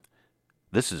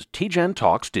This is TGen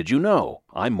Talks Did You Know?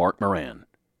 I'm Mark Moran.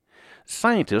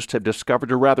 Scientists have discovered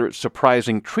a rather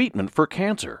surprising treatment for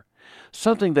cancer,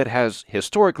 something that has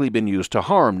historically been used to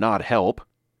harm, not help.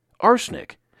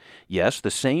 Arsenic. Yes, the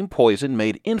same poison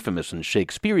made infamous in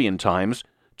Shakespearean times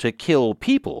to kill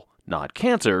people, not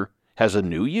cancer, has a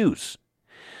new use.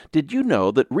 Did you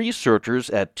know that researchers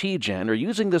at TGen are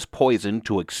using this poison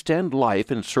to extend life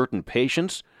in certain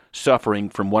patients suffering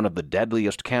from one of the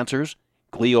deadliest cancers,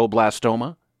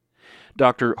 glioblastoma?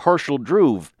 Dr. Harshil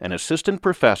Dhruv, an assistant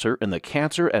professor in the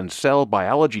Cancer and Cell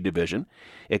Biology Division,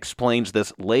 explains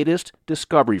this latest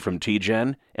discovery from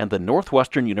TGen and the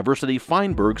Northwestern University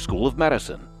Feinberg School of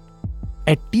Medicine.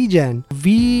 At TGen,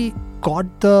 we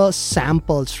got the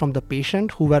samples from the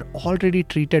patient who were already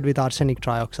treated with arsenic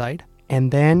trioxide, and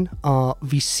then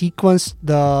we sequenced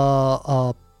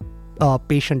the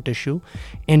patient tissue,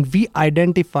 and we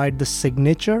identified the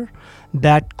signature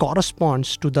that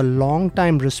corresponds to the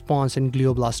long-time response in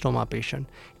glioblastoma patient.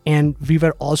 And we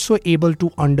were also able to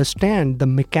understand the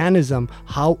mechanism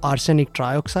how arsenic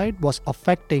trioxide was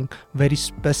affecting very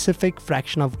specific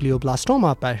fraction of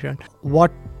glioblastoma patient.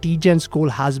 What TGen's goal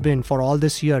has been for all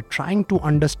this year, trying to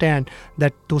understand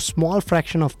that those small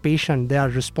fraction of patients, they are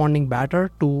responding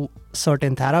better to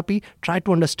certain therapy, try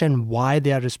to understand why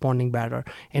they are responding better.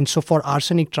 And so for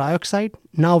arsenic trioxide,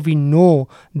 now we know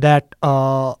that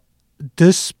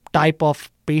this type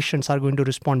of patients are going to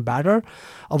respond better.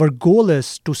 Our goal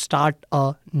is to start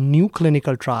a new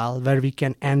clinical trial where we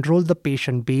can enroll the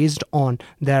patient based on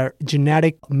their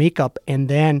genetic makeup and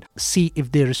then see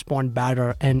if they respond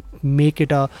better and make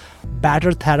it a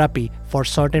better therapy for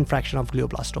certain fraction of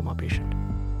glioblastoma patient.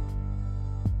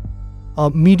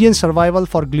 Median survival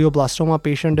for glioblastoma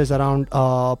patient is around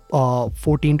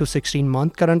 14 to 16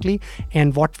 months currently,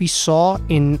 and what we saw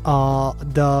in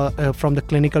from the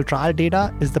clinical trial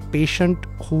data is the patient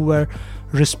who were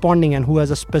responding and who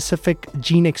has a specific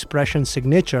gene expression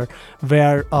signature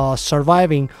were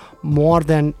surviving more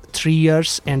than 3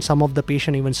 years, and some of the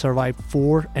patient even survived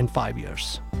 4 and 5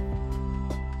 years.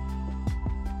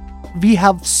 We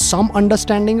have some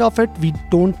understanding of it. We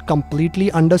don't completely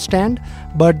understand,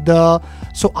 but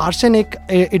so arsenic,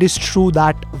 it is true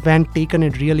that when taken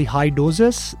in really high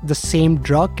doses, the same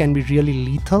drug can be really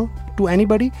lethal to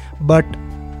anybody, but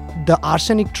the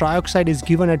arsenic trioxide is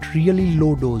given at really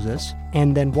low doses.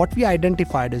 And then what we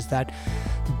identified is that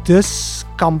this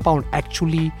compound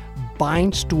actually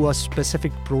binds to a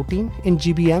specific protein in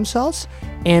GBM cells,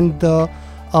 and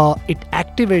it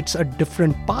activates a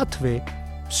different pathway.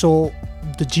 So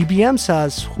the GBM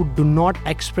cells who do not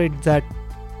express that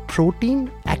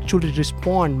protein actually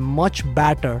respond much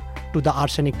better to the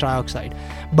arsenic trioxide.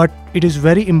 But it is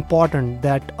very important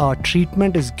that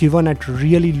treatment is given at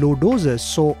really low doses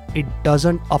so it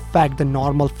doesn't affect the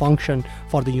normal function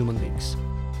for the human beings.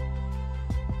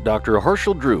 Dr.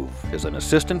 Harshil Dhruv is an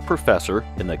assistant professor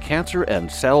in the Cancer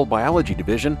and Cell Biology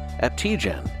Division at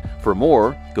TGen. For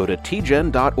more, go to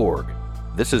tgen.org.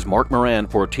 This is Mark Moran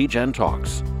for TGen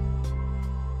Talks.